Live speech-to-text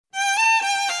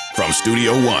From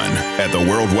Studio One at the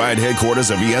worldwide headquarters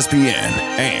of ESPN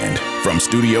and from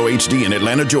Studio HD in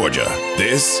Atlanta, Georgia,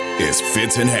 this is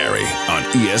Fitz and Harry on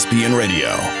ESPN Radio,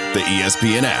 the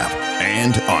ESPN app,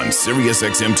 and on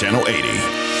SiriusXM Channel 80.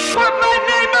 Put my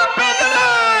name up in the line!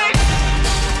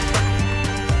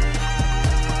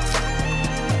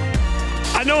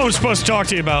 I know I'm supposed to talk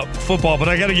to you about football, but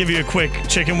I got to give you a quick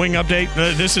chicken wing update.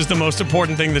 This is the most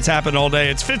important thing that's happened all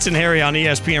day. It's Fitz and Harry on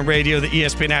ESPN Radio, the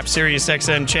ESPN app,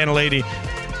 SiriusXM Channel 80.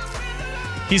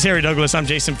 He's Harry Douglas. I'm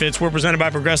Jason Fitz. We're presented by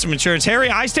Progressive Insurance.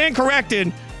 Harry, I stand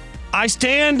corrected. I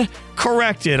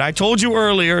told you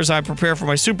earlier as I prepare for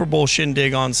my Super Bowl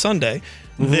shindig on Sunday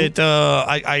that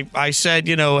I said,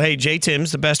 hey, J.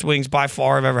 Tim's, the best wings by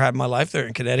far I've ever had in my life. They're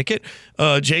in Connecticut.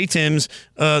 J. Tim's,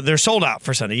 they're sold out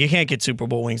for Sunday. You can't get Super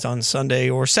Bowl wings on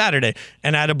Sunday or Saturday.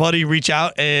 And I had a buddy reach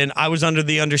out, and I was under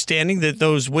the understanding that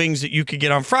those wings that you could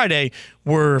get on Friday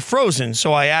were frozen.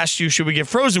 So I asked you, should we get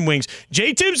frozen wings?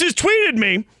 J. Tim's has tweeted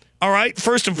me. All right,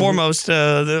 first and foremost,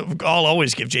 I'll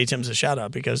always give J. Tim's a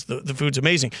shout-out because the food's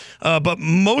amazing. But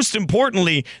most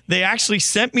importantly, they actually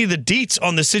sent me the deets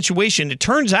on the situation. It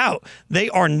turns out they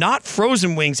are not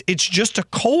frozen wings. It's just a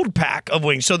cold pack of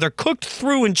wings. So they're cooked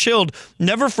through and chilled,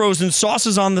 never frozen,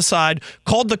 sauces on the side,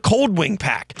 called the cold wing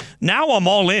pack. Now I'm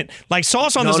all in. Like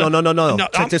sauce on the side. No.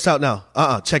 Check this out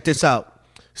now. Check this out.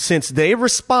 Since they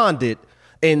responded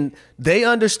and they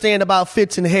understand about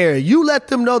Fitz and Harry, you let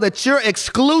them know that you're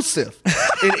exclusive.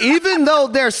 And even though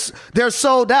they're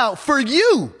sold out, for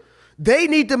you, they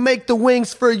need to make the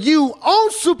wings for you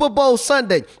on Super Bowl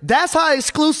Sunday. That's how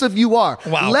exclusive you are.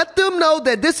 Wow. Let them know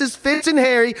that this is Fitz and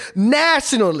Harry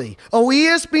nationally on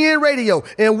ESPN Radio.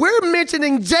 And we're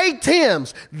mentioning J.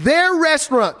 Tim's, their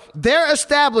restaurant, their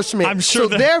establishment. I'm sure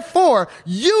therefore,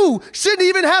 you shouldn't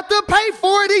even have to pay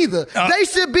for it either. They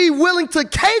should be willing to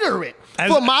cater it.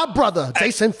 For my brother,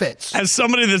 Jason Fitz. As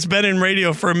somebody that's been in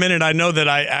radio for a minute, I know that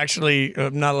I actually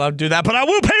am not allowed to do that, but I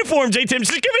will pay for him, J. Tim.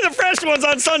 Just give me the fresh ones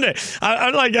on Sunday.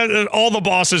 All the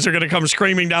bosses are going to come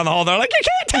screaming down the hall. They're like, you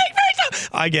can't take me.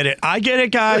 I get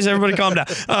it, guys. Everybody calm down.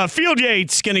 Field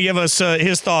Yates going to give us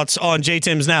his thoughts on J.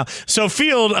 Tim's now. So,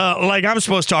 Field, I'm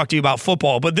supposed to talk to you about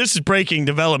football, but this is breaking,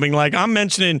 developing. Like, I'm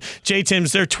mentioning J.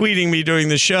 Tim's. They're tweeting me during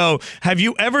the show. Have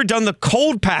you ever done the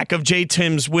cold pack of J.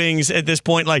 Tim's wings at this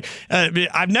point?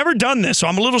 I've never done this, so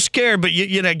I'm a little scared, but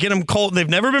you get them cold. They've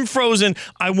never been frozen.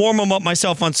 I warm them up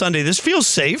myself on Sunday. This feels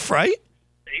safe, right?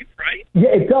 Yeah,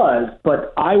 it does,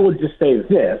 but I would just say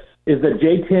this, is that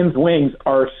J. Tim's wings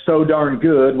are so darn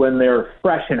good when they're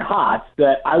fresh and hot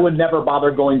that I would never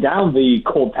bother going down the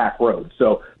cold pack road.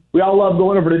 So we all love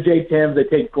going over to J. Tim's. They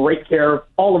take great care of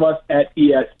all of us at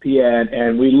ESPN,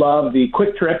 and we love the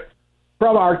quick trip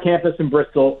from our campus in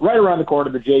Bristol, right around the corner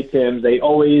of the J. Tim's. They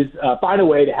always find a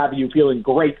way to have you feeling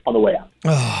great on the way out.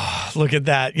 Oh, look at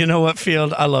that. You know what,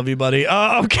 Field? I love you, buddy.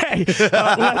 Okay.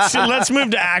 Let's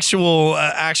move to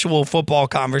actual football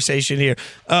conversation here.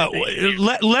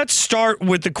 Let's start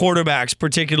with the quarterbacks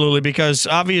particularly because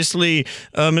obviously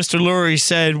Mr. Lurie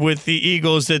said with the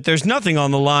Eagles that there's nothing on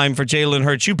the line for Jalen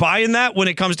Hurts. You buying that when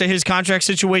it comes to his contract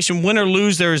situation? Win or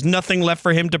lose, there is nothing left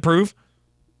for him to prove?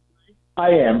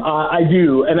 I am. I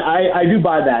do. And I do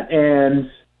buy that.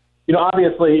 And,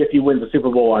 obviously if he wins the Super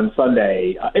Bowl on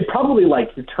Sunday, it probably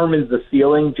determines the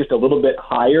ceiling just a little bit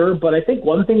higher. But I think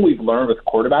one thing we've learned with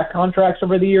quarterback contracts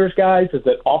over the years, guys, is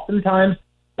that oftentimes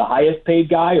the highest paid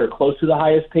guy or close to the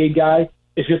highest paid guy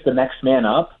is just the next man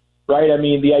up, right? I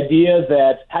mean, the idea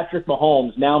that Patrick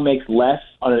Mahomes now makes less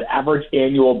on an average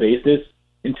annual basis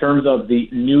in terms of the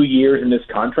new years in this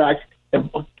contract, and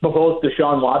both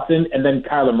Deshaun Watson and then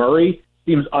Kyler Murray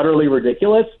seems utterly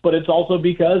ridiculous, but it's also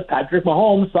because Patrick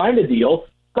Mahomes signed a deal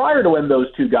prior to when those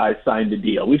two guys signed a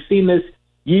deal. We've seen this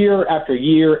year after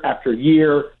year after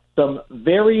year. Some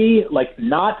very,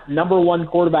 not number one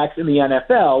quarterbacks in the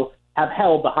NFL have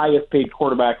held the highest paid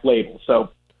quarterback label. So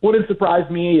wouldn't surprise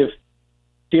me if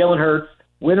Jalen Hurts,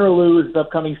 win or lose this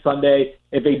upcoming Sunday,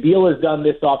 if a deal is done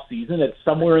this offseason, it's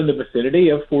somewhere in the vicinity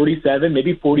of $47,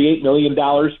 maybe $48 million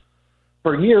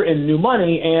per year in new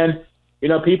money. And,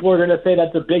 people are going to say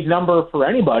that's a big number for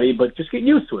anybody, but just get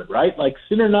used to it, right?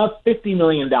 Soon enough, $50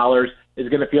 million is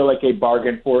going to feel like a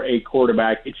bargain for a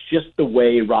quarterback. It's just the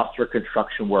way roster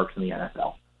construction works in the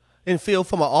NFL. And Phil,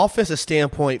 from an offensive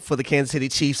standpoint for the Kansas City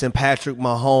Chiefs and Patrick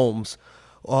Mahomes,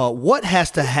 what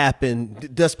has to happen?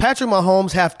 Does Patrick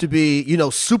Mahomes have to be,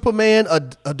 Superman,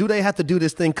 or do they have to do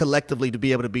this thing collectively to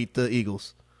be able to beat the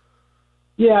Eagles?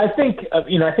 Yeah, I think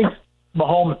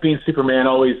Mahomes being Superman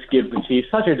always gives the Chiefs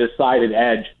such a decided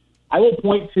edge. I will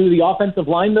point to the offensive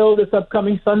line, though, this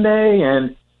upcoming Sunday.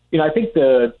 And, I think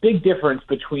the big difference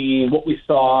between what we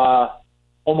saw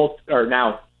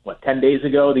now 10 days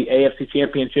ago, the AFC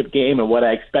Championship game, and what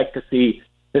I expect to see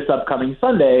this upcoming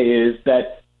Sunday is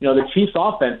that, the Chiefs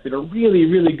offense did a really,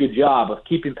 really good job of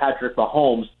keeping Patrick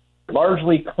Mahomes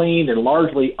largely clean and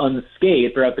largely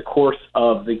unscathed throughout the course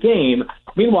of the game.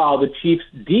 Meanwhile, the Chiefs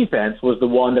defense was the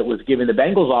one that was giving the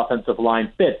Bengals offensive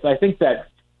line fits. I think that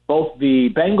both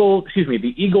the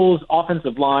Eagles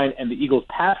offensive line and the Eagles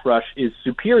pass rush is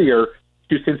superior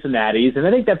to Cincinnati's, and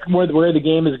I think that's where the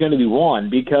game is going to be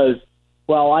won because,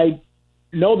 well, I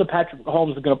know that Patrick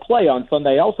Mahomes is going to play on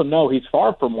Sunday. I also know he's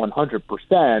far from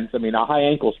 100%. I mean, a high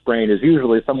ankle sprain is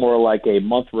usually somewhere like a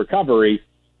month recovery.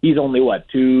 He's only,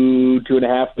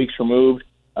 2.5 weeks removed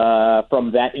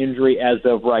from that injury as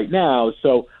of right now.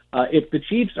 So if the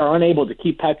Chiefs are unable to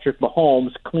keep Patrick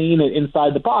Mahomes clean and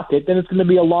inside the pocket, then it's going to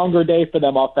be a longer day for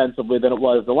them offensively than it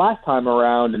was the last time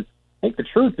around. And I think the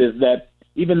truth is that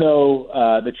even though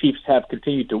the Chiefs have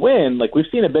continued to win, we've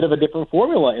seen a bit of a different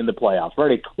formula in the playoffs,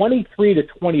 right? A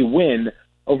 23-20 win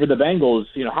over the Bengals.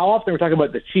 How often we're talking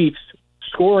about the Chiefs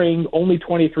scoring only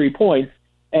 23 points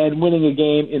and winning a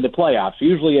game in the playoffs.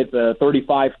 Usually it's a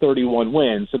 35-31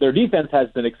 win. So their defense has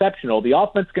been exceptional. The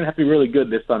offense is going to have to be really good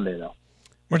this Sunday, though.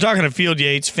 We're talking to Field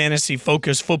Yates, Fantasy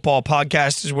Focus Football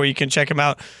Podcast is where you can check him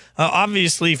out.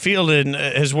 Obviously, Field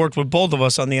has worked with both of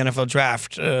us on the NFL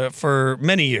Draft for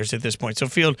many years at this point. So,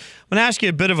 Field, I'm going to ask you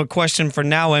a bit of a question for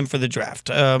now and for the draft.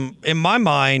 In my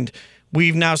mind,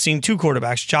 we've now seen two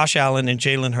quarterbacks, Josh Allen and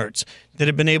Jalen Hurts, that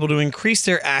have been able to increase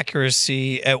their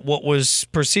accuracy at what was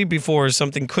perceived before as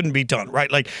something couldn't be done,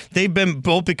 right? They've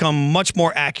both become much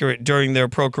more accurate during their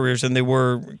pro careers than they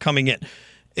were coming in.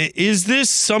 Is this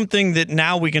something that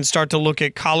now we can start to look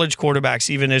at college quarterbacks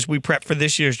even as we prep for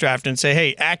this year's draft and say,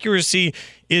 hey, accuracy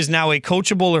is now a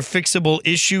coachable or fixable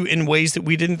issue in ways that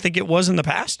we didn't think it was in the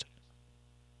past?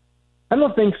 I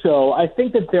don't think so. I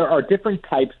think that there are different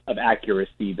types of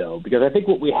accuracy, though, because I think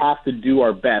what we have to do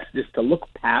our best is to look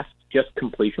past just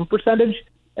completion percentage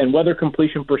and whether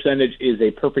completion percentage is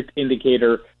a perfect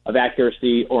indicator of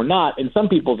accuracy or not. In some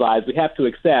people's eyes, we have to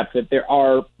accept that there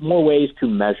are more ways to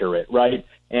measure it, right?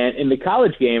 And in the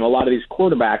college game, a lot of these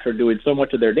quarterbacks are doing so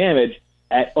much of their damage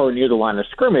at or near the line of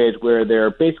scrimmage where they're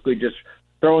basically just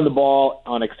throwing the ball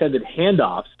on extended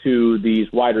handoffs to these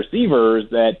wide receivers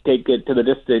that take it to the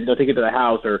distance, take it to the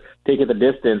house or take it the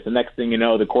distance. The next thing you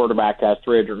know, the quarterback has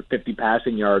 350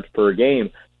 passing yards per game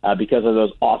because of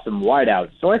those awesome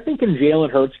wideouts. So I think in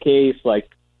Jalen Hurts' case,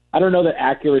 I don't know that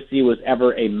accuracy was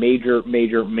ever a major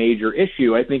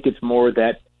issue. I think it's more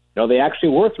that they actually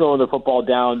were throwing the football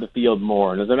down the field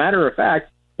more. And as a matter of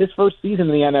fact, his first season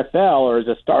in the NFL or as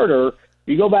a starter, if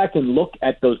you go back and look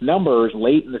at those numbers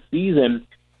late in the season,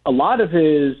 a lot of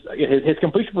his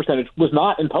completion percentage was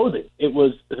not imposing. It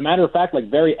was, as a matter of fact,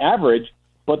 very average,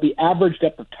 but the average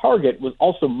depth of target was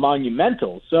also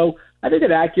monumental. So I think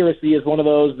that accuracy is one of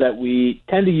those that we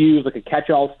tend to use like a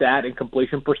catch-all stat in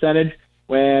completion percentage,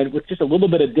 when with just a little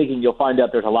bit of digging, you'll find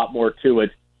out there's a lot more to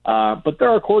it. But there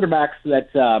are quarterbacks that,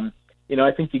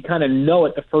 I think you kind of know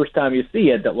it the first time you see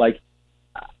it, that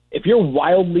if you're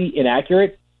wildly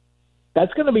inaccurate,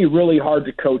 that's going to be really hard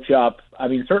to coach up. I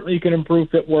mean, certainly you can improve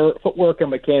footwork and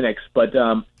mechanics, but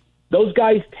those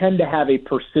guys tend to have a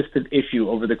persistent issue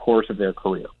over the course of their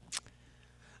career.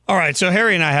 All right, so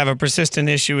Harry and I have a persistent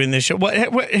issue in this show.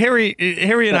 Harry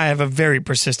and I have a very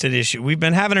persistent issue. We've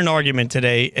been having an argument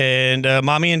today, and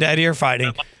Mommy and Daddy are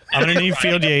fighting. I'm going to need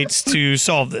Field Yates to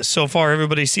solve this. So far,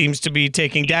 everybody seems to be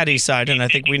taking Daddy's side, and I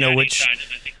think we know which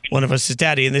one of us is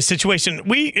Daddy in this situation.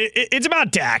 It's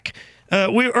about Dak.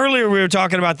 Earlier we were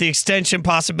talking about the extension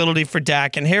possibility for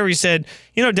Dak, and Harry said,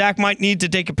 Dak might need to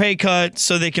take a pay cut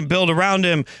so they can build around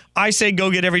him. I say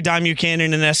go get every dime you can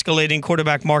in an escalating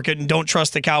quarterback market and don't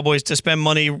trust the Cowboys to spend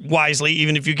money wisely,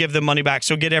 even if you give them money back.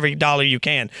 So get every dollar you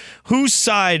can. Whose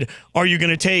side are you going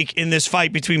to take in this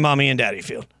fight between Mommy and Daddy,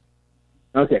 Field?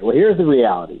 Okay, well, here's the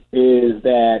reality, is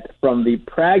that from the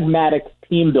pragmatic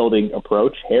team-building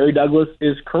approach, Harry Douglas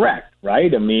is correct,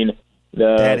 right? I mean,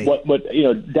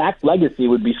 Dak's legacy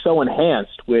would be so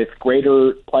enhanced with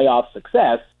greater playoff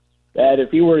success that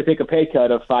if he were to take a pay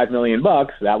cut of $5 million,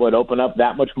 that would open up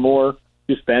that much more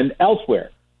to spend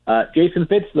elsewhere. Jason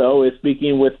Fitz, though, is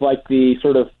speaking with the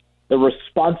sort of the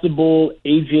responsible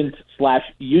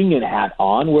agent/union hat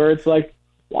on, where it's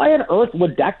why on earth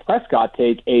would Dak Prescott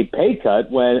take a pay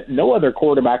cut when no other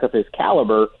quarterback of his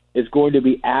caliber is going to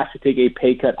be asked to take a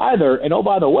pay cut either? And oh,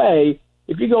 by the way,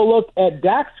 if you go look at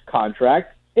Dak's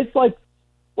contract, it's 12th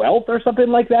or something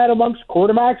like that amongst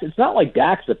quarterbacks. It's not like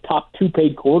Dak's a top 2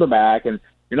 paid quarterback and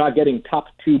you're not getting top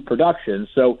 2 production.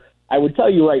 So I would tell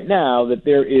you right now that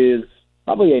there is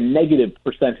probably a negative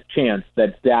 % chance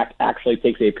that Dak actually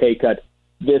takes a pay cut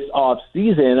this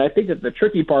offseason. I think that the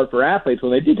tricky part for athletes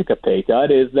when they do take a pay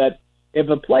cut is that if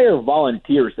a player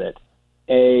volunteers it,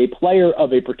 a player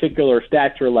of a particular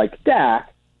stature like Dak,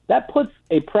 that puts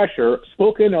a pressure,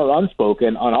 spoken or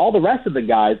unspoken, on all the rest of the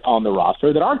guys on the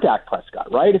roster that aren't Dak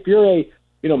Prescott, right? If you're a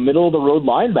middle of the road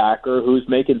linebacker who's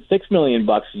making $6 million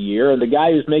a year, and the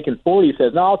guy who's making 40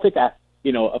 says, "No, I'll take a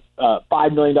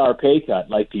 $5 million pay cut."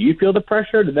 Like, do you feel the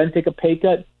pressure to then take a pay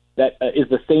cut that is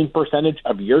the same percentage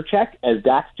of your check as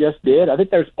Dak just did? I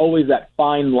think there's always that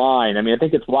fine line. I mean, I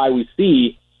think it's why we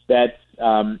see that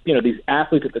these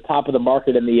athletes at the top of the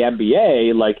market in the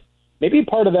NBA, like, maybe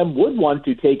part of them would want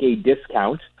to take a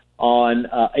discount on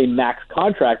a max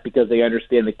contract because they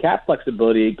understand the cap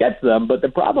flexibility it gets them. But the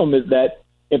problem is that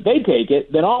if they take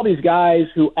it, then all these guys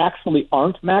who actually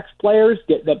aren't max players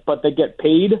but they get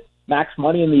paid max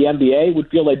money in the NBA would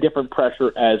feel a different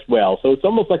pressure as well. So it's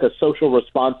almost like a social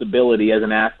responsibility as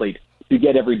an athlete to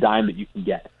get every dime that you can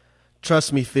get.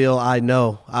 Trust me, Phil, I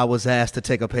know I was asked to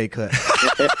take a pay cut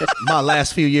my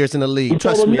last few years in the league.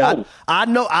 Trust me, no. I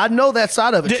know that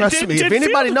side of it. Trust me. If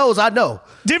anybody knows, I know.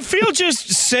 Did Phil just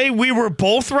say we were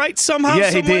both right somehow?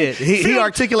 Yeah, he did. He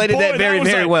articulated that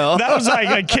very well. That was like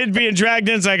a kid being dragged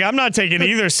in. It's like, I'm not taking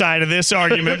either side of this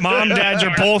argument. Mom, Dad,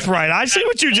 you're both right. I see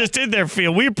what you just did there,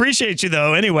 Phil. We appreciate you,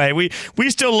 though. Anyway, we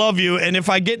still love you. And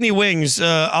if I get any wings,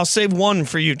 I'll save one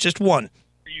for you. Just one.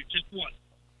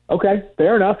 Okay,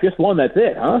 fair enough. Just one. That's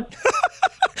it, huh?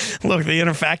 Look, the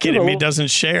inner fat kid in me doesn't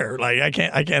share. Like, I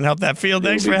can't help that. Phil,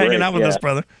 thanks for hanging out with us,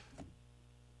 brother.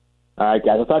 All right,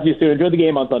 guys. I'll talk to you soon. Enjoy the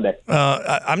game on Sunday.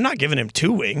 I'm not giving him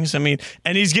 2 wings. I mean,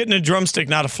 and he's getting a drumstick,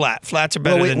 not a flat. Flats are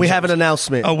better than we have an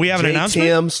announcement. Oh, we have an announcement?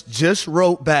 Tim's just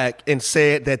wrote back and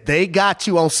said that they got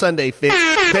you on Sunday, Fitz.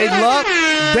 They love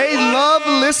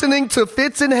listening to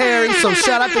Fitz and Harry, so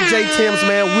shout out to J. Tim's,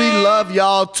 man. We love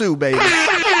y'all too, baby.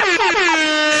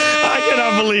 I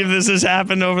cannot believe this has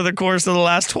happened over the course of the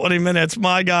last 20 minutes.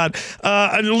 My God! Look,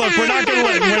 we're not gonna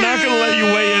let you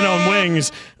weigh in on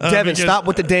wings. Devin, stop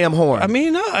with the damn horn. I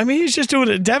mean, he's just doing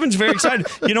it. Devin's very excited.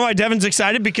 You know why Devin's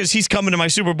excited? Because he's coming to my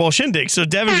Super Bowl shindig. So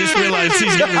Devin just realized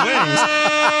he's getting wings.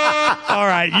 All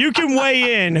right, you can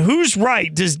weigh in. Who's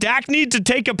right? Does Dak need to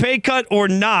take a pay cut or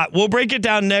not? We'll break it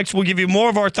down next. We'll give you more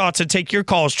of our thoughts and take your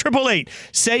calls.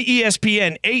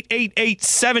 888-SAY-ESPN,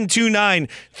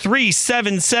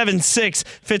 888-729-3776.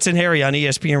 Fitz and Harry on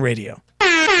ESPN Radio.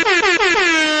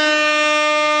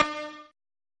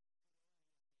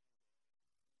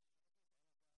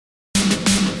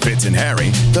 Fitz and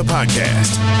Harry, the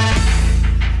podcast.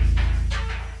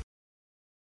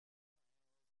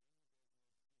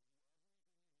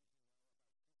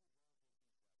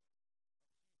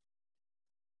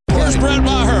 Here's Brett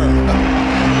Maher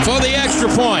for the extra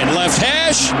point. Left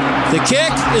hash. The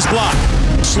kick is blocked.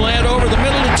 Slant over the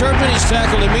middle to Turpin. He's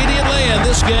tackled immediately, and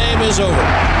this game is over.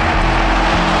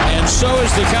 And so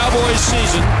is the Cowboys'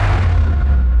 season.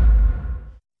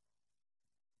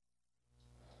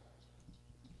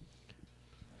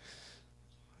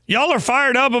 Y'all are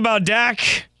fired up about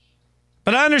Dak,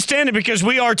 but I understand it because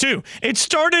we are too. It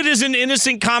started as an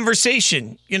innocent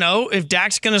conversation. You know, if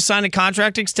Dak's going to sign a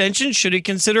contract extension, should he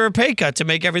consider a pay cut to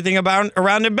make everything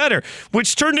around him better?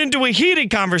 Which turned into a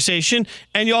heated conversation,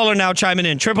 and y'all are now chiming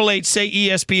in.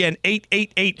 888-SAY-ESPN,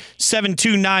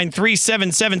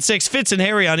 888-729-3776. Fitz and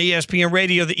Harry on ESPN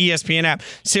Radio, the ESPN app,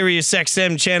 Sirius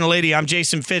XM, Channel 80. I'm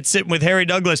Jason Fitz, sitting with Harry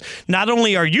Douglas. Not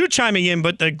only are you chiming in,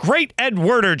 but the great Ed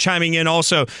Werder chiming in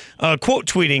also, quote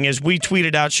tweeting as we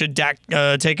tweeted out, should Dak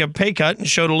take a pay cut, and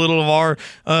showed a little of our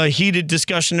heated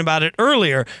discussion about it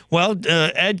earlier. Well,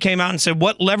 Ed came out and said,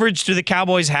 what leverage do the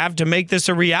Cowboys have to make this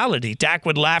a reality? Dak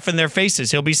would laugh in their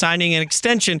faces. He'll be signing an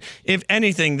extension, if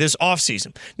anything, this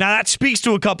offseason. Now, that speaks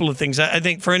to a couple of things. I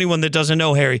think for anyone that doesn't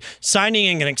know, Harry,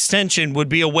 signing an extension would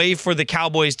be a way for the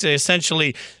Cowboys to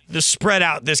essentially spread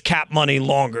out this cap money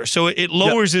longer. So it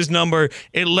lowers his number.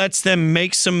 It lets them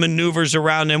make some maneuvers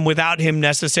around him without him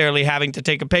necessarily having to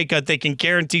take a pay cut. They can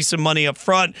guarantee some money up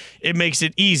front. It makes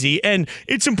it easy. And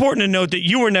it's important to note that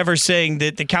you were never saying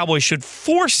that the Cowboys should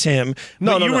force him.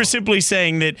 No, you were simply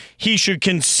saying that he should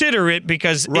consider it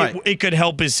because it could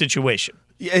help his situation.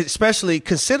 Especially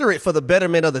consider it for the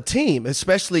betterment of the team,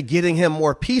 especially getting him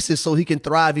more pieces so he can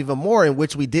thrive even more, in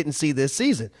which we didn't see this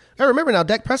season. Now, remember now,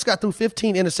 Dak Prescott threw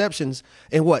 15 interceptions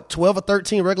in 12 or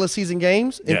 13 regular season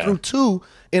games, and threw 2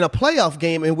 in a playoff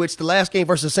game, in which the last game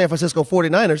versus San Francisco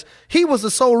 49ers, he was the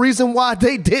sole reason why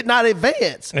they did not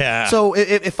advance. Yeah. So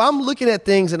if I'm looking at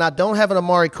things and I don't have an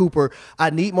Amari Cooper, I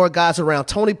need more guys around.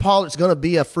 Tony Pollard's going to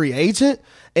be a free agent,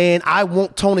 and I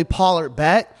want Tony Pollard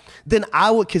back. then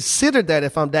I would consider that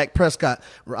if I'm Dak Prescott.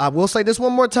 I will say this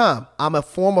one more time. I'm a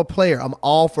former player. I'm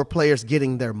all for players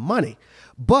getting their money.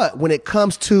 But when it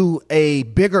comes to a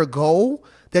bigger goal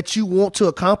that you want to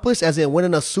accomplish, as in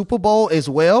winning a Super Bowl as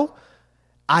well,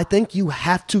 I think you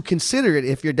have to consider it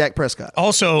if you're Dak Prescott.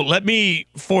 Also, let me,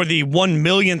 for the 1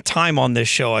 millionth time on this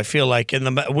show, I feel like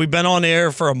we've been on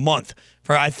air for a month.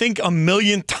 For I think a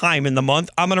millionth time in the month,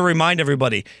 I'm going to remind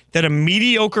everybody that a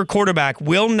mediocre quarterback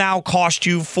will now cost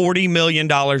you $40 million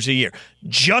a year.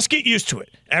 Just get used to it.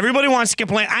 Everybody wants to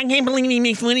complain, I can't believe he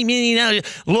makes $40 million.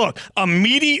 Look, a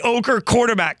mediocre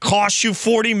quarterback costs you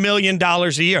 $40 million a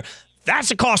year. That's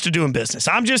the cost of doing business.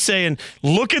 I'm just saying,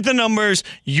 look at the numbers.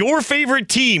 Your favorite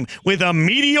team with a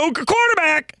mediocre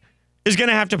quarterback is going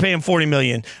to have to pay him $40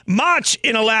 million. Mach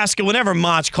in Alaska, whenever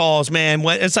Mach calls, man,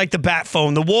 it's like the bat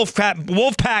phone. The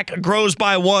wolf pack grows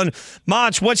by one.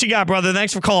 Mach, what you got, brother?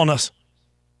 Thanks for calling us.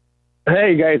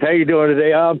 Hey, guys. How you doing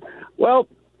today? Well,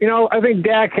 I think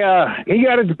Dak, he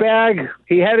got his bag.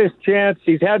 He had his chance.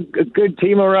 He's had a good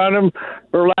team around him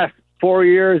for the last 4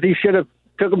 years. He should have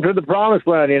took him to the promised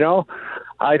land,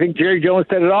 I think Jerry Jones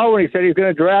said it all when he said he's going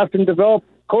to draft and develop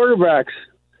quarterbacks.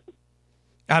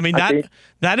 I mean,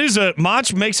 that is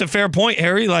Mach makes a fair point,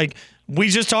 Harry. Like, we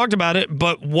just talked about it,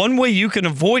 but one way you can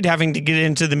avoid having to get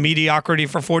into the mediocrity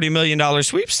for $40 million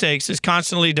sweepstakes is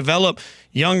constantly develop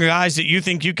young guys that you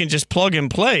think you can just plug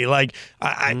and play. Like,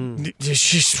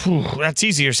 that's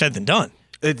easier said than done.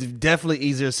 It's definitely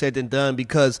easier said than done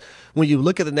because when you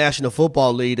look at the National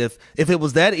Football League, if it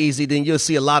was that easy, then you'll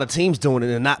see a lot of teams doing it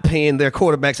and not paying their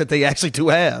quarterbacks that they actually do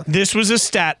have. This was a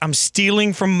stat I'm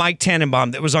stealing from Mike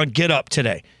Tannenbaum that was on Get Up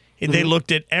today. They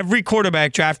looked at every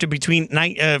quarterback drafted between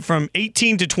from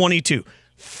 18 to 22.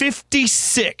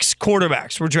 56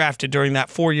 quarterbacks were drafted during that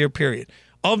 4-year period.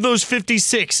 Of those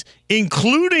 56,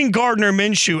 including Gardner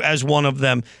Minshew as one of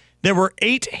them, there were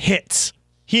 8 hits.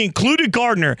 He included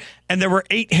Gardner, and there were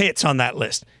 8 hits on that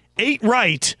list. 8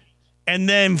 right, and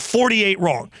then 48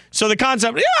 wrong. So the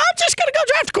concept, I'm just going to go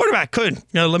draft a quarterback.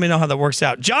 Let me know how that works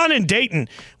out. John in Dayton,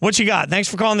 what you got? Thanks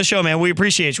for calling the show, man. We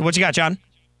appreciate you. What you got, John?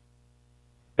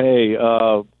 Hey,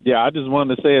 I just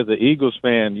wanted to say as an Eagles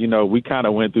fan, we kind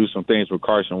of went through some things with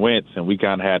Carson Wentz, and we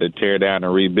kind of had to tear down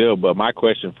and rebuild. But my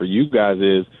question for you guys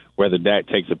is whether Dak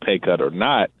takes a pay cut or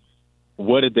not,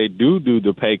 what did they do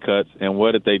the pay cuts, and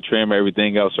what if they trim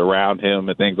everything else around him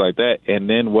and things like that? And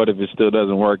then what if it still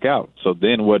doesn't work out? So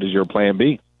then what is your plan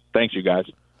B? Thanks, you guys.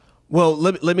 Well,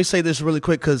 let me say this really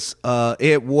quick because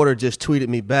Ed Water just tweeted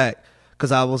me back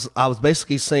because I was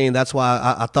basically saying that's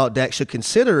why I thought Dak should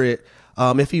consider it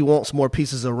if he wants more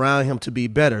pieces around him to be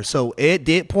better. So Ed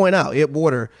did point out, Ed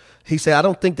Water, he said, I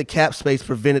don't think the cap space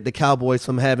prevented the Cowboys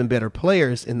from having better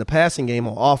players in the passing game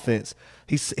on offense.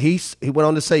 He went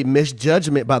on to say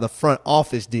misjudgment by the front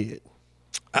office did.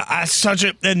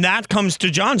 And that comes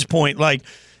to John's point. Like,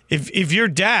 if you're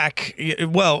Dak,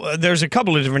 well, there's a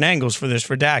couple of different angles for this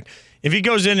for Dak. If he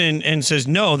goes in and says,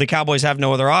 no, the Cowboys have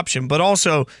no other option, but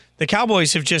also the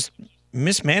Cowboys have just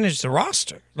mismanaged the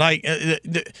roster. Like,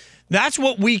 that's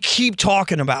what we keep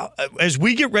talking about as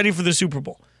we get ready for the Super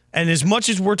Bowl. And as much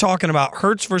as we're talking about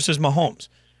Hurts versus Mahomes,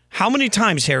 how many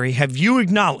times, Harry, have you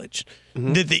acknowledged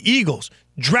that the Eagles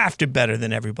drafted better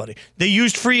than everybody? They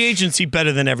used free agency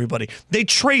better than everybody. They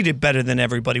traded better than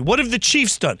everybody. What have the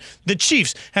Chiefs done? The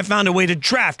Chiefs have found a way to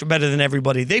draft better than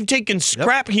everybody. They've taken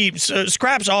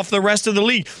scraps off the rest of the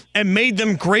league and made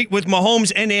them great with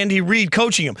Mahomes and Andy Reid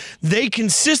coaching them. They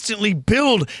consistently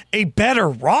build a better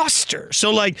roster.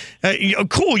 So,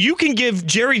 cool, you can give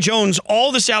Jerry Jones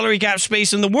all the salary cap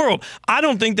space in the world. I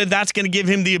don't think that that's going to give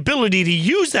him the ability to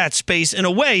use that space in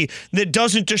a way that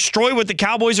doesn't destroy what the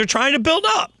Cowboys are trying to build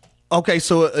up. Okay,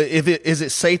 so is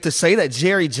it safe to say that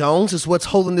Jerry Jones is what's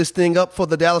holding this thing up for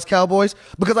the Dallas Cowboys?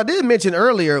 Because I did mention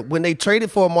earlier when they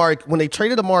traded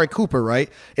Amari Cooper, right?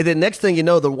 And then next thing you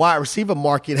know, the wide receiver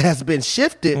market has been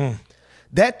shifted.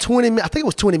 That I think it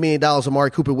was $20 million Amari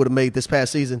Cooper would have made this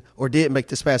past season, or did make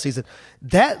this past season.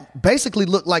 That basically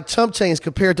looked like chump change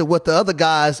compared to what the other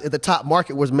guys at the top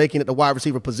market was making at the wide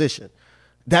receiver position.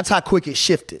 That's how quick it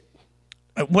shifted.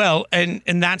 Well, and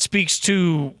that speaks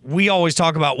to, we always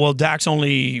talk about, well, Dak's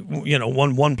only,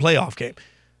 won one playoff game.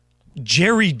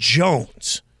 Jerry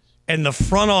Jones and the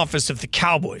front office of the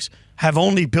Cowboys have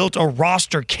only built a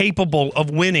roster capable of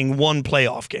winning one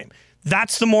playoff game.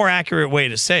 That's the more accurate way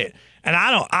to say it. And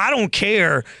I don't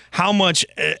care how much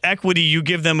equity you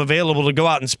give them available to go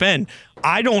out and spend.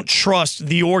 I don't trust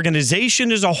the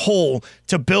organization as a whole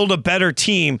to build a better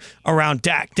team around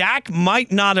Dak. Dak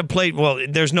might not have played well.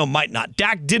 There's no might not.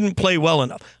 Dak didn't play well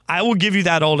enough. I will give you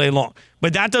that all day long.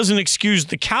 But that doesn't excuse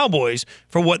the Cowboys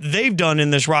for what they've done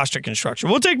in this roster construction.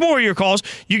 We'll take more of your calls.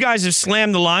 You guys have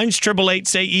slammed the lines.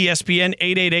 888-SAY-ESPN,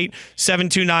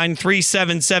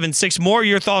 888-729-3776. More of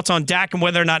your thoughts on Dak and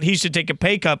whether or not he should take a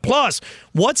pay cut. Plus,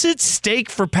 what's at stake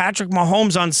for Patrick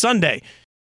Mahomes on Sunday?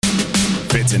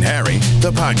 Fitz and Harry,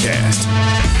 the podcast.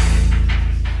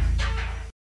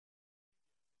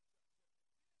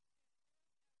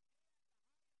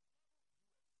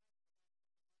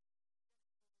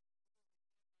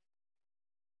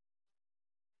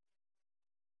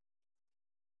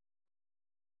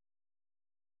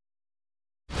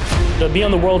 To be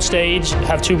on the world stage,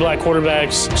 have two black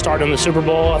quarterbacks start in the Super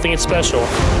Bowl, I think it's special.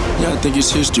 Yeah, I think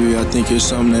it's history. I think it's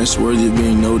something that's worthy of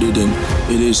being noted, and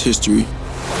it is history.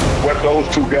 What those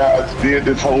two guys did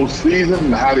this whole season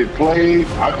and how they played,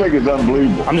 I think it's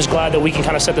unbelievable. I'm just glad that we can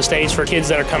kind of set the stage for kids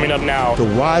that are coming up now. The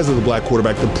rise of the black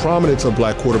quarterback, the prominence of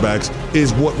black quarterbacks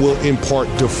is what will in part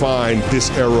define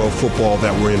this era of football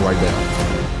that we're in right now.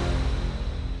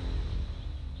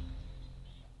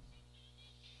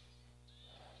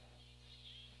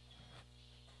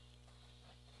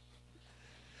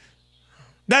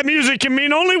 That music can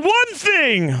mean only one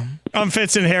thing. I'm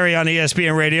Fitz and Harry on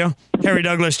ESPN Radio. Harry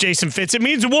Douglas, Jason Fitz. It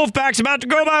means the Wolfpack's about to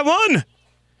go by one.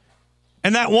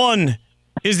 And that one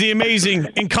is the amazing,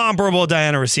 incomparable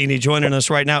Diana Rossini joining us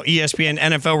right now, ESPN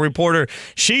NFL reporter.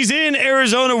 She's in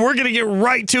Arizona. We're going to get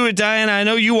right to it, Diana. I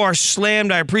know you are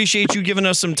slammed. I appreciate you giving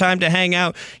us some time to hang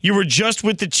out. You were just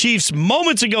with the Chiefs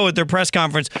moments ago at their press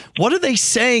conference. What are they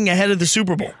saying ahead of the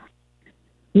Super Bowl?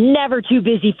 Never too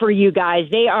busy for you guys.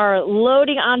 They are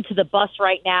loading onto the bus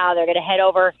right now. They're going to head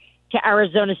over to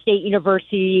Arizona State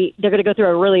University. They're going to go through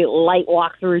a really light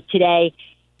walkthrough today.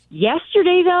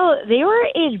 Yesterday, though, they were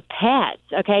in pads.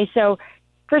 Okay, so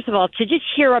first of all, to just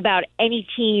hear about any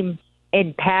team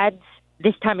in pads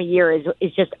this time of year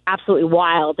is just absolutely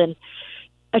wild. And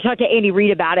I talked to Andy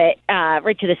Reid about it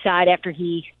right to the side after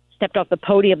he stepped off the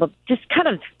podium of just kind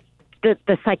of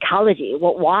the psychology.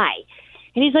 Why?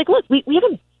 And he's like, look, we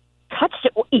haven't touched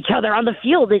each other on the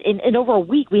field in over a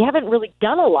week. We haven't really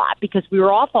done a lot because we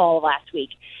were off all of last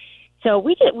week. So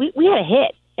we had a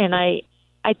hit. And I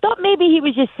thought maybe he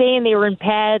was just saying they were in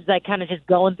pads, like kind of just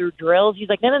going through drills. He's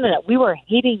like, no. We were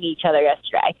hitting each other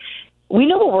yesterday. We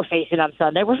know what we're facing on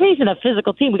Sunday. We're facing a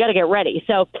physical team. We got to get ready.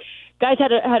 So guys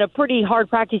had a pretty hard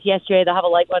practice yesterday. They'll have a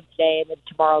light one today, and then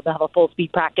tomorrow they'll have a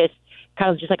full-speed practice,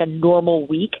 kind of just like a normal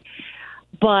week.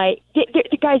 But,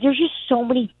 guys, there's just so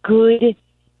many good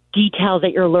details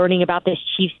that you're learning about this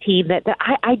Chiefs team that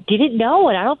I didn't know,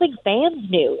 and I don't think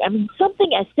fans knew. I mean, something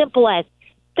as simple as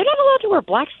they're not allowed to wear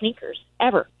black sneakers,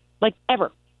 ever. Like,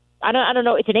 ever. I don't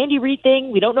know. It's an Andy Reid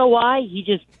thing. We don't know why. He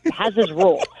just has this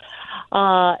rule.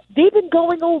 They've been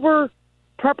going over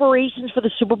preparations for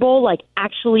the Super Bowl, like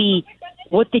actually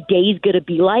what the day is going to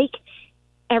be like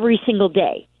every single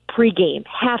day, pregame,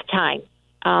 halftime.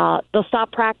 They'll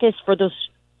stop practice for those,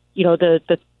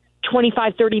 the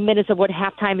 25, 30 minutes of what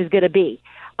halftime is going to be,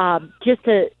 just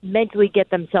to mentally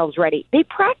get themselves ready. They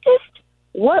practiced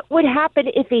what would happen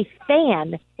if a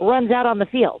fan runs out on the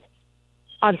field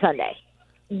on Sunday.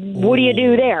 What do you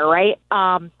do there, right?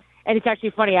 And it's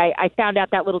actually funny. I found out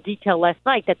that little detail last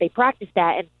night that they practiced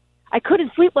that, and I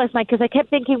couldn't sleep last night because I kept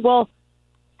thinking, well,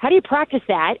 how do you practice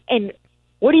that? And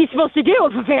what are you supposed to do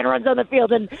if a fan runs on the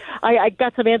field? And I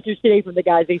got some answers today from the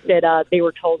guys. They said they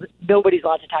were told nobody's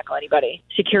allowed to tackle anybody.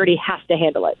 Security has to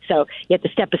handle it. So you have to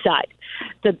step aside.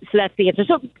 So that's the answer.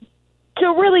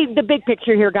 So really the big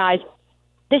picture here, guys,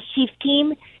 this Chiefs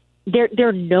team,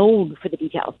 they're known for the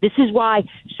details. This is why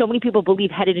so many people believe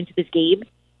headed into this game,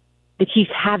 the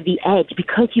Chiefs have the edge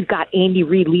because you've got Andy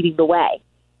Reid leading the way.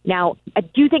 Now, I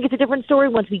do think it's a different story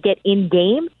once we get in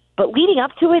game. But leading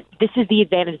up to it, this is the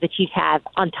advantage the Chiefs have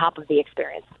on top of the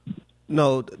experience.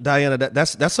 No, Diana,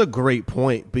 that's a great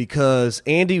point because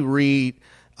Andy Reid,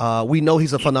 we know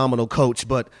he's a phenomenal coach,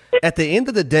 but at the end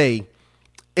of the day,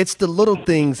 it's the little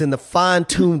things and the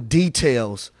fine-tuned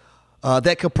details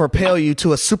that could propel you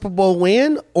to a Super Bowl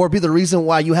win or be the reason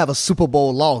why you have a Super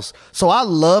Bowl loss. So I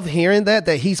love hearing that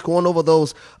he's going over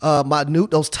those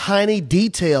those tiny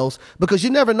details because you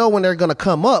never know when they're going to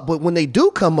come up. But when they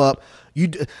do come up,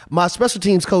 my special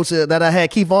teams coach that I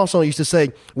had, Keith Armstrong, used to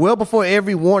say, well, before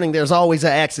every warning, there's always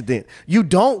an accident. You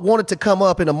don't want it to come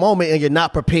up in a moment and you're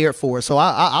not prepared for it. So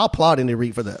I applaud Andy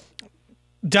Reid for that.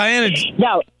 Diana,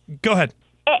 no, go ahead.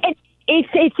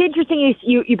 It's interesting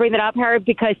you bring that up, Harry,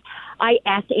 because I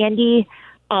asked Andy,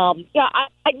 I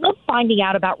love finding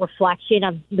out about reflection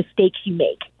on mistakes you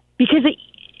make because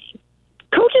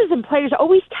coaches and players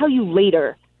always tell you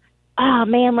later, oh,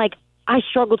 man, like I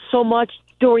struggled so much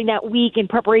during that week in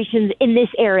preparations in this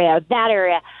area, that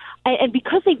area. And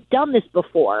because they've done this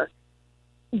before,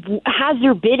 has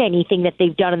there been anything that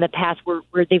they've done in the past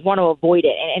where they want to avoid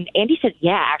it? And Andy said,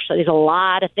 yeah, actually, there's a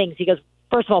lot of things. He goes,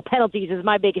 first of all, penalties is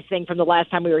my biggest thing from the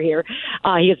last time we were here.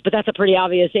 He goes, but that's a pretty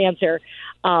obvious answer.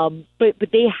 But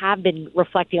they have been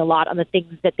reflecting a lot on the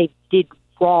things that they did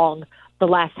wrong the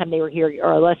last time they were here,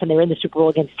 or the last time they were in the Super Bowl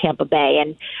against Tampa Bay.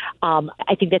 And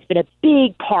I think that's been a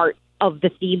big part of the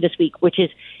theme this week, which is,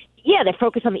 yeah, they're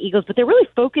focused on the Eagles, but they're really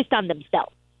focused on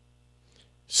themselves.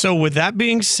 So with that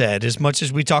being said, as much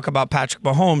as we talk about Patrick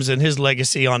Mahomes and his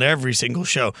legacy on every single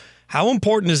show, how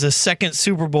important is a second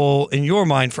Super Bowl in your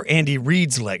mind for Andy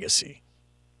Reid's legacy?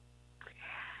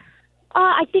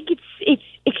 I think it's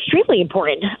extremely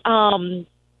important.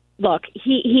 Look,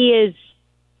 he is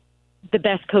the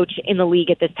best coach in the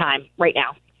league at this time right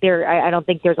now. I don't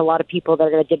think there's a lot of people that are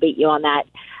going to debate you on that.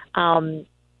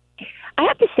 I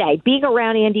have to say, being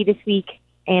around Andy this week,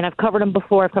 and I've covered him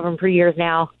before, I've covered him for years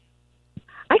now,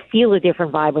 I feel a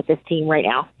different vibe with this team right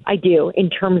now. I do, in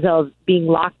terms of being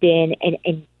locked in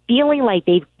and feeling like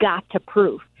they've got to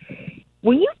prove.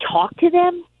 When you talk to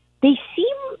them, they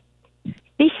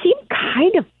seem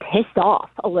kind of pissed off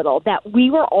a little that we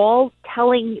were all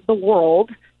telling the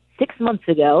world 6 months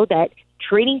ago that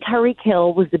trading Tyreek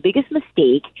Hill was the biggest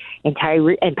mistake, and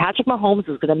Patrick Mahomes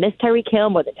was going to miss Tyreek Hill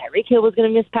more than Tyreek Hill was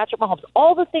going to miss Patrick Mahomes.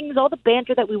 All the things, all the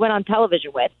banter that we went on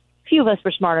television with. Few of us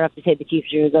were smart enough to say the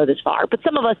Chiefs were going to go this far, but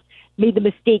some of us made the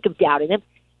mistake of doubting them.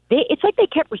 It's like they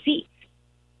kept receipts.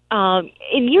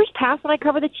 In years past, when I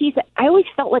covered the Chiefs, I always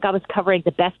felt like I was covering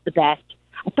the best.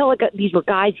 I felt like these were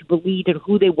guys who believed in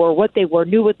who they were, what they were,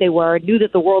 knew what they were, knew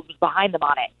that the world was behind them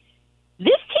on it.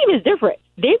 This team is different.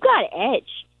 They've got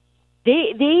edge.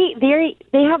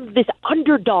 They have this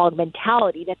underdog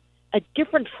mentality that's a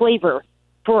different flavor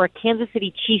for a Kansas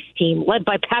City Chiefs team led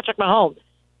by Patrick Mahomes.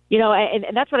 You know,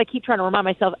 and that's what I keep trying to remind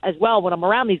myself as well when I'm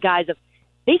around these guys of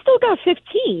they still got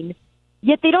 15,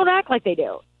 yet they don't act like they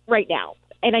do right now.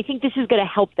 And I think this is going to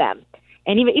help them.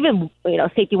 And even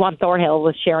safety Juan Thornhill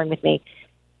was sharing with me,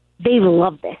 they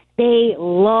love this. They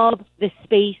love the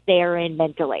space they're in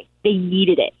mentally. They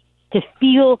needed it to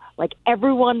feel like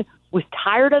everyone was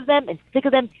tired of them and sick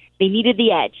of them. They needed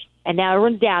the edge. And now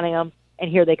everyone's downing them, and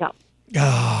here they come.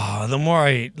 Oh, the more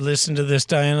I listen to this,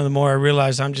 Diana, the more I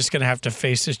realize I'm just going to have to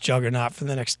face this juggernaut for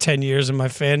the next 10 years in my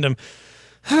fandom.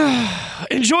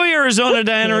 Enjoy Arizona,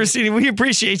 Diana Rossini. We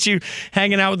appreciate you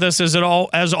hanging out with us as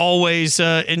always.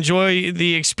 Enjoy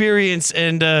the experience,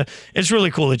 and it's really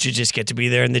cool that you just get to be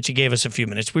there and that you gave us a few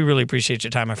minutes. We really appreciate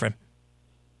your time, my friend.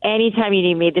 Anytime you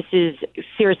need me, this is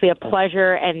seriously a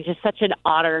pleasure and just such an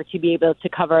honor to be able to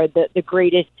cover the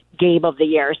greatest game of the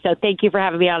year. So thank you for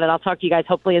having me on, and I'll talk to you guys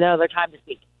hopefully another time this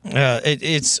week.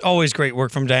 It's always great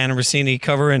work from Diana Rossini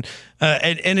covering,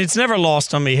 and it's never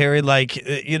lost on me, Harry. Like,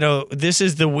 this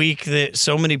is the week that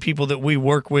so many people that we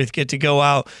work with get to go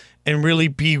out and really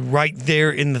be right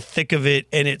there in the thick of it.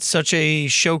 And it's such a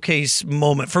showcase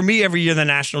moment. For me, every year, the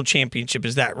national championship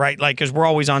is that, right? Like, because we're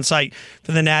always on site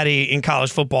for the Natty in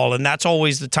college football. And that's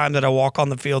always the time that I walk on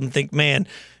the field and think, man,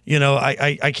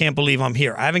 I can't believe I'm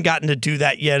here. I haven't gotten to do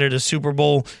that yet at a Super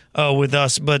Bowl with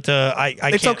us, but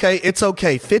It's okay. It's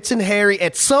okay. Fitz and Harry,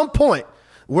 at some point,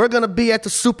 we're going to be at the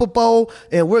Super Bowl,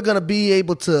 and we're going to be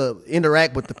able to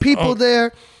interact with the people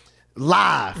there.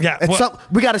 Live. Yeah,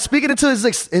 we got to speak it into his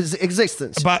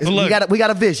existence. But look, we got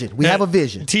a vision. We have a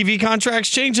vision. TV contracts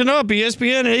changing up.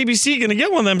 ESPN and ABC going to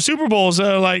get one of them Super Bowls.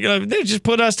 They just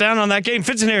put us down on that game.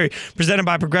 Fitz and Harry, presented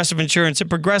by Progressive Insurance. At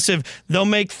Progressive, they'll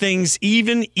make things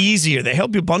even easier. They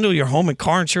help you bundle your home and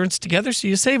car insurance together so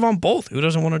you save on both. Who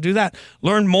doesn't want to do that?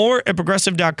 Learn more at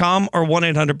Progressive.com or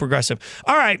 1-800-PROGRESSIVE.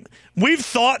 All right. We've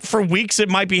thought for weeks it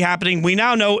might be happening. We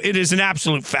now know it is an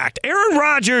absolute fact. Aaron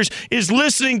Rodgers is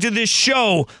listening to this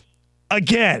show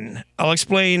again. I'll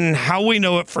explain how we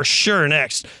know it for sure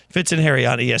next. Fitz and Harry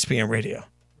on ESPN Radio.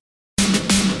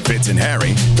 Fitz and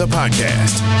Harry, the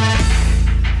podcast.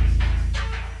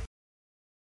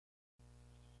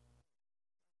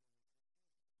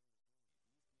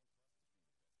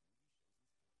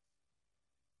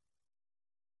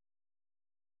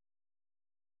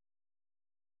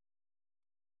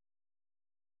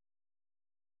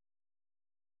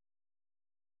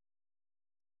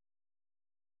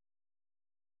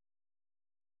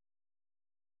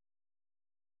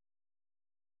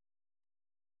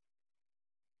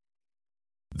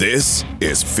 This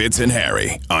is Fitz and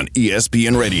Harry on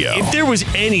ESPN Radio. If there was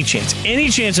any chance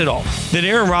at all, that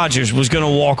Aaron Rodgers was going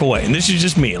to walk away, and this is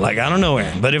just me, like, I don't know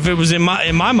Aaron, but if it was in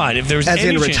my mind, if there was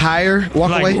any chance,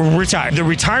 walk away? Retire. The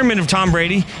retirement of Tom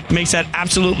Brady makes that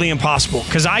absolutely impossible,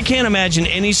 because I can't imagine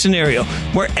any scenario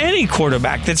where any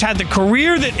quarterback that's had the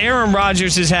career that Aaron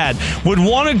Rodgers has had would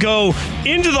want to go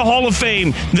into the Hall of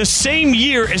Fame the same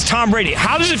year as Tom Brady.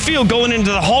 How does it feel going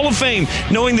into the Hall of Fame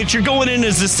knowing that you're going in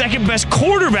as the second best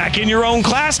quarterback in your own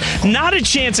class? Not a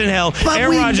chance in hell. But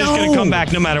Aaron Rodgers is going to come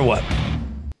back no matter what.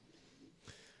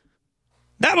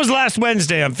 That was last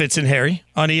Wednesday on Fitz and Harry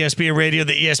on ESPN Radio,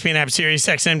 the ESPN app, Sirius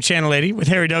XM Channel 80 with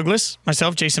Harry Douglas,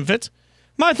 myself, Jason Fitz.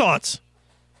 My thoughts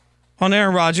on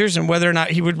Aaron Rodgers and whether or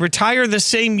not he would retire the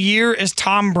same year as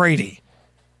Tom Brady.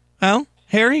 Well,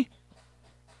 Harry,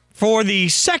 for the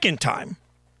second time,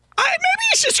 maybe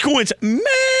it's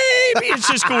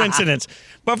just coincidence.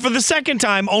 But for the second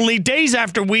time, only days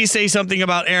after we say something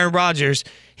about Aaron Rodgers,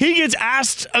 he gets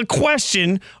asked a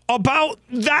question about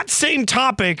that same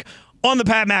topic on the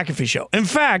Pat McAfee Show. In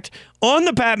fact, on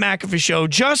the Pat McAfee Show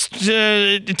just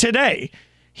today,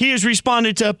 he has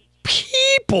responded to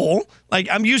people, like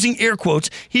I'm using air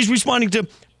quotes, he's responding to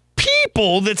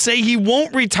people that say he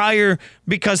won't retire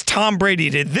because Tom Brady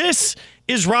did. This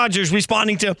is Rodgers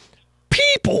responding to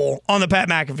people on the Pat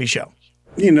McAfee Show.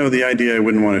 The idea I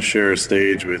wouldn't want to share a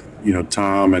stage with,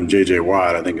 Tom and J.J.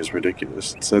 Watt, I think is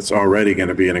ridiculous. That's already going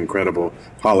to be an incredible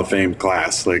Hall of Fame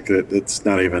class. Like, it's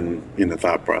not even in the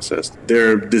thought process.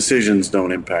 Their decisions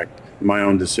don't impact my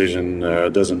own decision.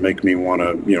 Doesn't make me want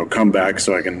to, come back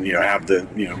so I can, have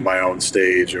my own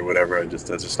stage or whatever. That's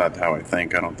just not how I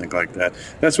think. I don't think like that.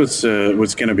 That's what's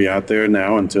going to be out there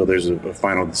now until there's a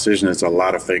final decision. It's a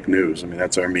lot of fake news. I mean,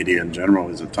 that's our media in general.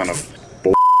 There's a ton of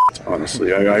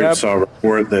honestly. I saw a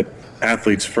report that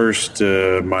athletes first,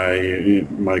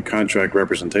 my contract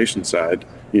representation side,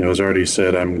 has already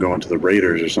said I'm going to the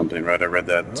Raiders or something, right? I read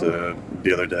that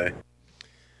the other day.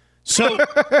 So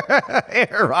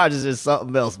Aaron Rodgers is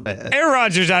something else, man. Aaron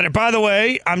Rodgers out it. By the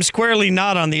way, I'm squarely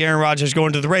not on the Aaron Rodgers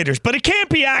going to the Raiders, but it can't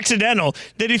be accidental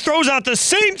that he throws out the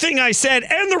same thing I said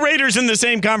and the Raiders in the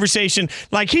same conversation,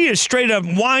 like he is straight up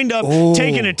wind up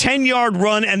taking a 10-yard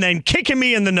run and then kicking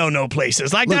me in the no-no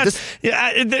places. Like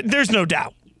there's no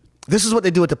doubt. This is what they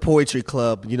do at the Poetry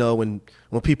Club, when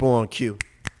people are on cue.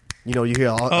 You hear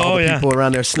all the people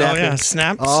around there snapping. Oh, yeah,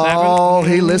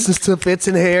 snapping. He listens to Fitz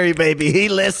and Harry, baby. He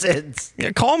listens.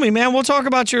 Yeah, call me, man. We'll talk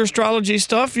about your astrology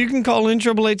stuff. You can call in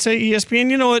 888-SAY-ESPN.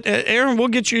 You know what, Aaron, we'll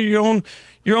get you your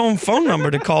own phone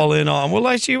number to call in on. We'll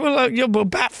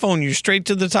bat phone you straight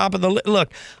to the top of the list.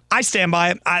 Look, I stand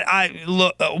by it.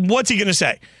 Look, what's he going to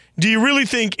say? Do you really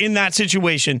think in that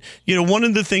situation, one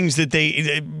of the things that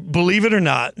they believe it or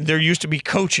not, there used to be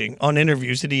coaching on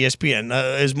interviews at ESPN.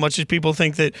 As much as people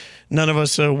think that none of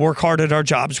us work hard at our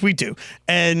jobs, we do.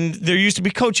 And there used to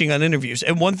be coaching on interviews.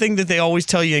 And one thing that they always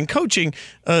tell you in coaching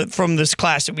from this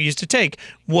class that we used to take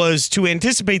was to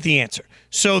anticipate the answer.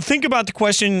 So think about the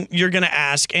question you're going to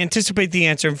ask, anticipate the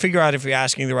answer, and figure out if you're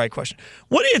asking the right question.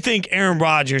 What do you think, Aaron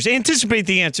Rodgers? Anticipate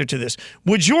the answer to this.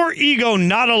 Would your ego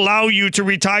not allow you to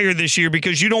retire this year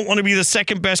because you don't want to be the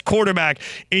second best quarterback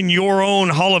in your own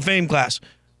Hall of Fame class?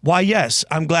 Why, yes,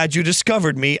 I'm glad you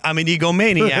discovered me. I'm an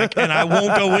egomaniac, and I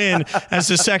won't go in as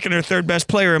the second or third best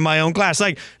player in my own class.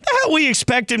 Like, the hell we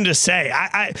expect him to say?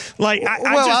 I just don't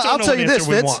I'll know tell you this,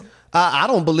 Fitz. I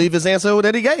don't believe his answer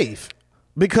that he gave.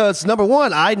 Because, number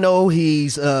one, I know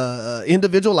he's an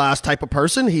individualized type of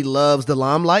person. He loves the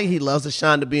limelight. He loves the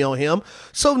shine to be on him.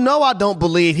 So, no, I don't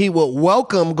believe he would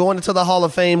welcome going into the Hall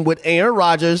of Fame with Aaron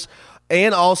Rodgers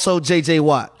and also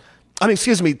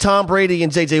Tom Brady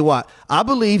and J.J. Watt. I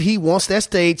believe he wants that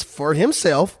stage for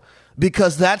himself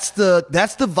because that's the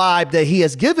vibe that he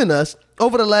has given us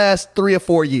over the last 3 or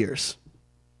 4 years.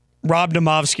 Rob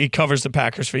Domofsky covers the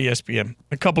Packers for ESPN.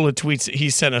 A couple of tweets that he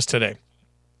sent us today.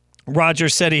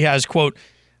 Rodgers said he has, quote,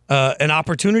 an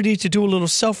opportunity to do a little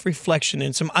self-reflection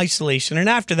and some isolation. And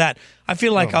after that, I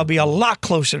feel like I'll be a lot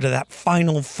closer to that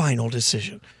final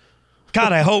decision.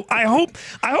 God, I hope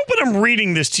when I'm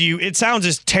reading this to you, it sounds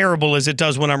as terrible as it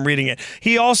does when I'm reading it.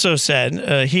 He also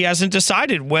said he hasn't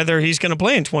decided whether he's going to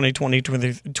play in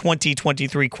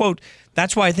 2023. Quote,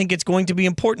 that's why I think it's going to be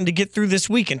important to get through this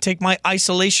week and take my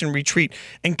isolation retreat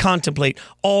and contemplate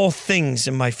all things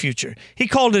in my future. He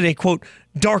called it a, quote,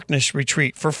 darkness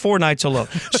retreat for 4 nights alone.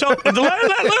 So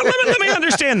let me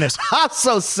understand this. I'm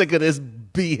so sick of this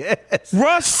BS.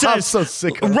 Russ says, I'm so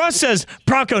sick of Russ says,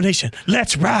 Bronco Nation,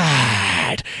 let's ride.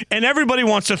 bad. And everybody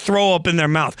wants to throw up in their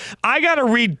mouth. I got to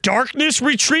read Darkness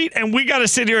Retreat, and we got to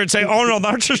sit here and say, oh, no,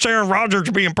 that's just Aaron Rodgers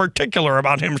being particular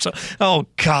about him. So, oh,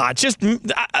 God.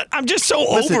 I'm just so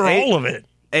over all of it.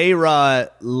 A-Rod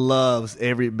loves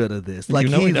every bit of this. Like,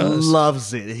 he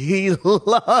loves it. He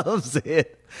loves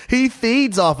it. He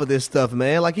feeds off of this stuff,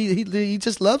 man. Like, he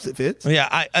just loves it, Fitz.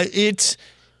 Yeah,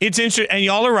 it's interesting, and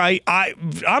y'all are right.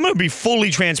 I'm going to be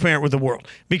fully transparent with the world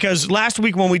because last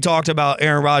week when we talked about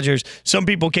Aaron Rodgers, some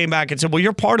people came back and said, well,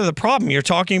 you're part of the problem. You're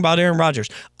talking about Aaron Rodgers.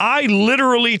 I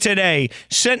literally today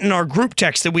sent in our group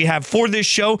text that we have for this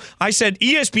show, I said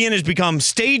ESPN has become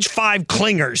stage 5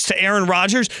 clingers to Aaron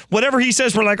Rodgers. Whatever he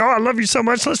says, we're like, oh, I love you so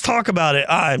much. Let's talk about it.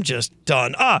 I'm just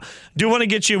done. Do want to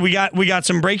get you, we got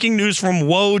some breaking news from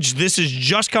Woj. This is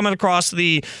just coming across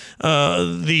the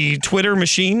Twitter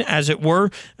machine, as it were.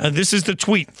 This is the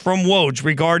tweet from Woj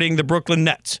regarding the Brooklyn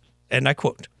Nets, and I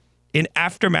quote, in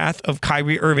aftermath of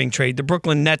Kyrie Irving trade, the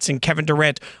Brooklyn Nets and Kevin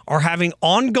Durant are having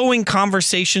ongoing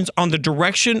conversations on the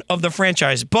direction of the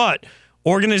franchise, but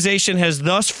organization has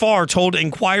thus far told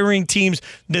inquiring teams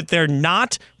that they're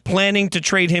not planning to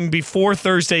trade him before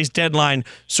Thursday's deadline,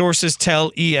 sources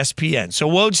tell ESPN. So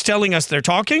Woj's telling us they're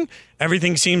talking.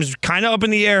 Everything seems kind of up in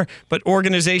the air, but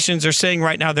organizations are saying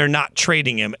right now they're not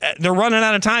trading him. They're running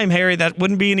out of time, Harry. That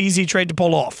wouldn't be an easy trade to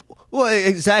pull off. Well,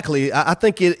 exactly. I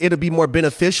think it'll be more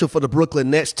beneficial for the Brooklyn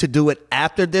Nets to do it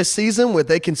after this season, where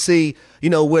they can see,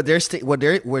 where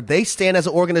they stand as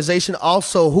an organization.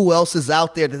 Also, who else is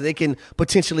out there that they can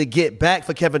potentially get back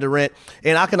for Kevin Durant.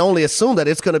 And I can only assume that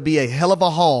it's going to be a hell of a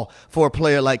haul for a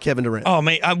player like Kevin Durant. Oh,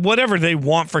 man, whatever they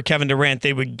want for Kevin Durant,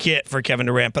 they would get for Kevin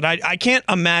Durant. But I can't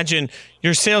imagine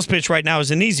your sales pitch right now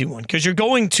is an easy one because you're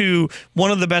going to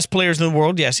one of the best players in the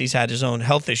world. Yes, he's had his own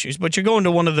health issues, but you're going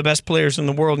to one of the best players in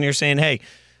the world and you're saying, hey,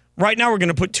 right now we're going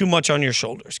to put too much on your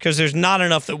shoulders because there's not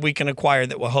enough that we can acquire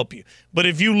that will help you. But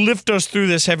if you lift us through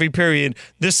this heavy period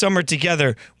this summer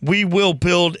together, we will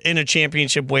build in a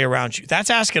championship way around you.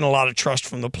 That's asking a lot of trust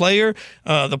from the player.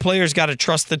 The player's got to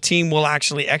trust the team will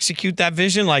actually execute that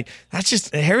vision. Like, that's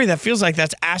just, Harry, that feels like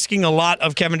that's asking a lot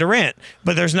of Kevin Durant,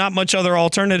 but there's not much other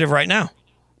alternative right now.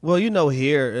 Well,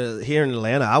 here in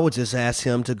Atlanta, I would just ask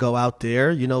him to go out there,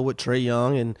 with Trae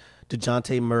Young and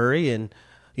DeJounte Murray and,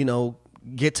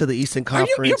 get to the Eastern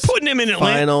Conference you're putting him in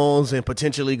Atlanta Finals and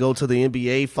potentially go to the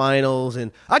NBA Finals.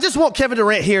 And I just want Kevin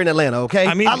Durant here in Atlanta, okay?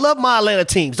 I mean, I love my Atlanta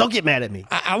teams. Don't get mad at me.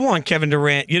 I want Kevin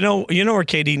Durant. You know where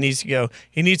KD needs to go?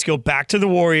 He needs to go back to the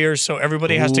Warriors so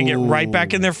everybody has to get right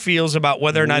back in their feels about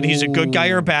whether or not he's a good guy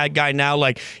or a bad guy now.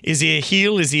 Like, is he a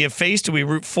heel? Is he a face? Do we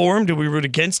root for him? Do we root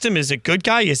against him? Is it good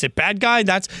guy? Is it bad guy?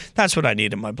 That's what I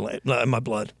need in my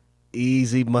blood.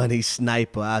 Easy money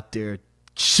sniper out there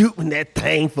shooting that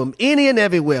thing from any and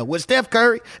everywhere. With Steph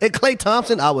Curry and Klay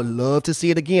Thompson, I would love to see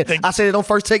it again. I said it on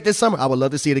First Take this summer. I would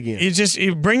love to see it again.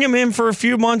 You bring him in for a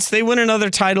few months. They win another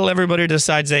title. Everybody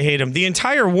decides they hate him. The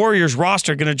entire Warriors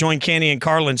roster going to join Kenny and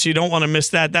Carlin, so you don't want to miss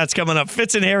that. That's coming up.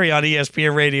 Fitz and Harry on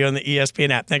ESPN Radio and the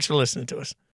ESPN app. Thanks for listening to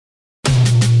us.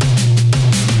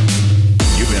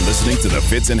 You've been listening to the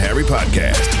Fitz and Harry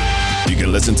podcast. You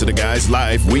can listen to the guys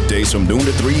live weekdays from noon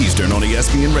to 3 Eastern on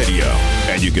ESPN Radio.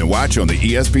 And you can watch on the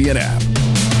ESPN app.